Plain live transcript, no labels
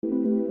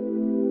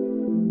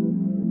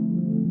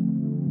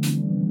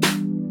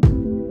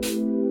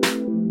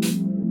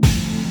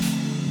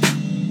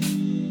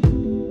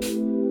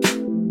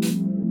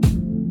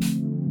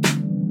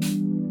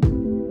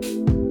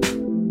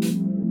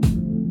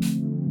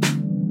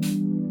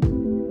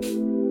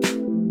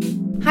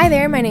Hi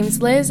there, my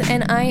name's Liz,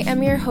 and I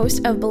am your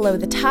host of Below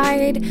the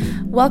Tide.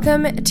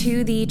 Welcome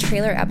to the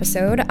trailer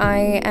episode.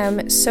 I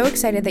am so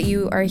excited that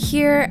you are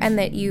here and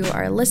that you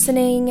are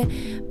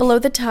listening. Below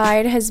the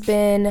Tide has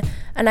been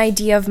an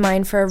idea of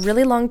mine for a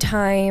really long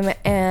time,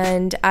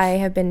 and I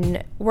have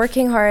been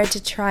working hard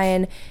to try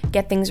and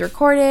get things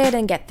recorded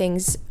and get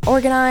things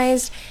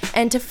organized,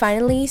 and to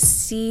finally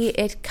see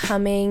it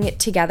coming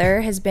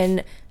together has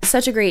been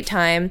such a great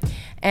time,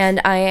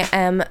 and I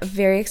am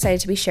very excited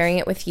to be sharing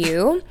it with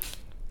you.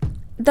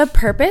 The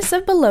purpose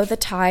of Below the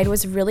Tide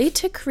was really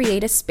to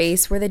create a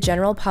space where the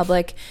general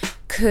public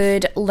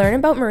could learn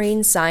about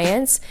marine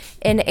science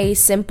in a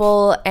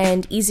simple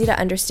and easy to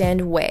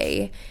understand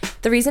way.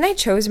 The reason I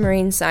chose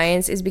marine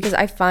science is because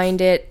I find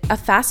it a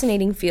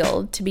fascinating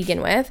field to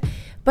begin with,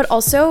 but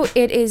also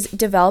it is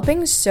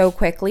developing so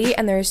quickly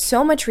and there's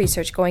so much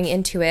research going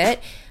into it.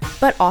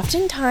 But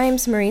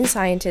oftentimes marine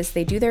scientists,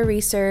 they do their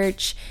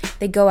research,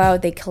 they go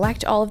out, they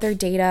collect all of their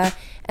data,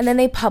 and then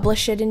they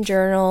publish it in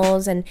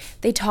journals and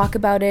they talk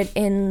about it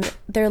in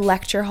their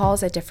lecture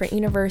halls at different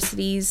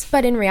universities.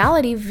 But in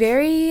reality,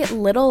 very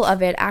little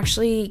of it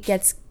actually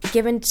gets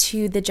given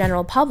to the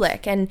general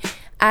public. And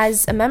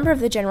as a member of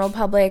the general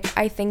public,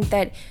 I think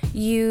that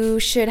you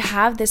should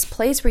have this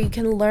place where you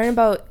can learn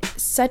about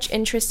such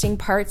interesting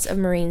parts of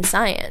marine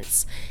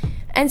science.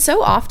 And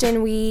so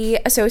often we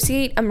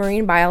associate a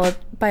marine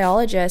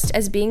biologist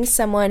as being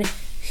someone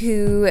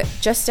who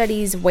just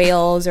studies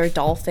whales or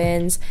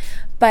dolphins,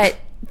 but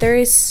there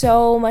is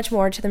so much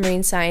more to the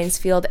marine science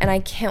field, and I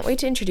can't wait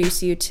to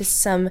introduce you to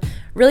some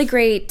really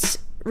great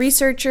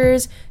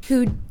researchers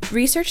who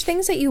research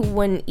things that you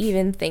wouldn't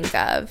even think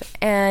of.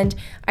 And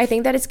I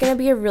think that it's going to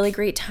be a really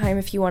great time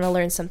if you want to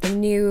learn something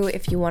new,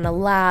 if you want to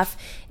laugh,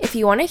 if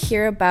you want to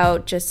hear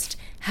about just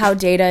how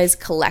data is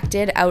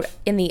collected out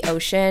in the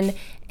ocean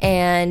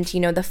and, you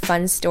know, the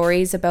fun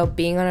stories about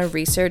being on a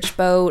research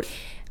boat,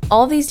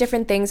 all these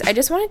different things. I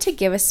just wanted to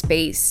give a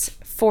space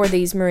for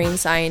these marine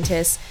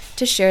scientists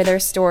to share their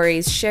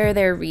stories, share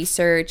their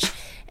research,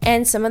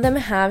 and some of them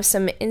have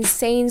some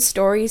insane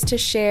stories to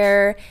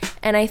share,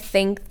 and I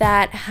think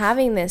that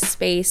having this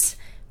space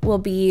will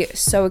be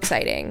so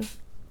exciting.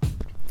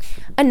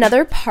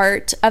 Another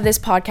part of this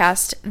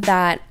podcast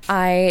that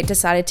I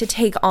decided to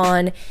take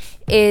on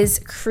is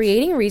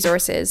creating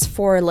resources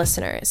for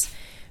listeners.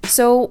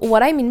 So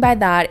what I mean by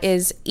that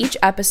is each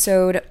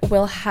episode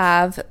will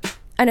have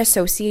an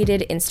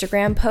associated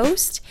Instagram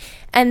post,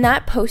 and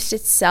that post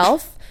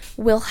itself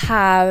will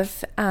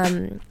have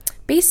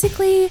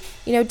basically,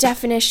 you know,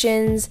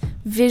 definitions,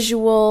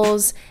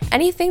 visuals,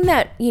 anything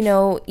that, you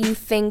know, you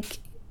think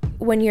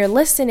when you're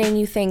listening,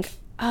 you think,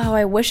 oh,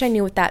 I wish I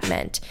knew what that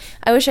meant.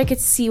 I wish I could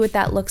see what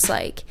that looks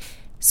like.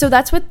 So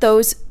that's what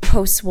those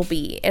posts will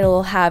be.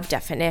 It'll have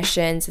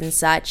definitions and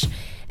such.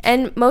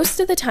 And most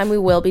of the time we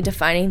will be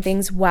defining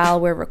things while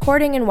we're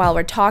recording and while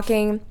we're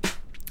talking.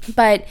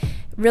 But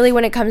really,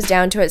 when it comes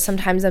down to it,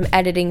 sometimes I'm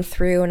editing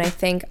through and I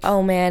think,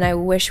 oh man, I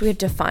wish we had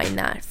defined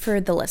that for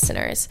the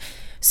listeners.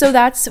 So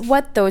that's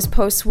what those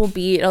posts will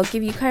be. It'll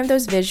give you kind of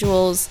those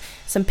visuals,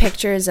 some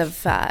pictures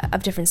of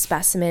different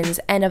specimens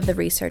and of the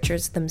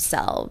researchers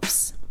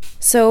themselves.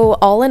 So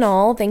all in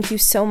all, thank you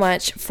so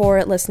much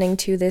for listening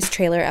to this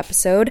trailer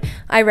episode.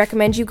 I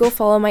recommend you go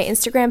follow my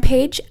Instagram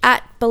page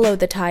at Below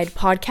the Tide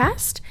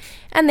Podcast.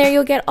 And there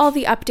you'll get all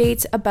the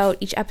updates about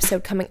each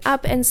episode coming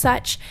up and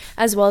such,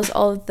 as well as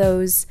all of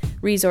those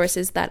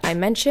resources that I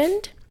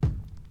mentioned.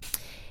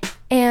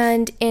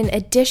 And in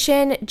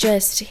addition,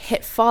 just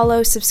hit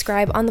follow,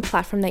 subscribe on the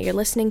platform that you're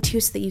listening to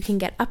so that you can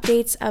get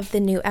updates of the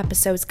new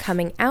episodes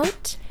coming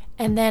out.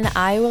 And then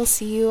I will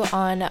see you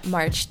on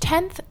March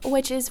 10th,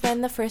 which is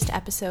when the first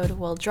episode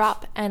will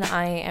drop, and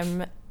I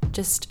am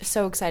just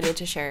so excited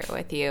to share it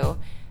with you.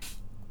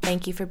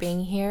 Thank you for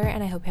being here,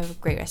 and I hope you have a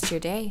great rest of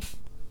your day.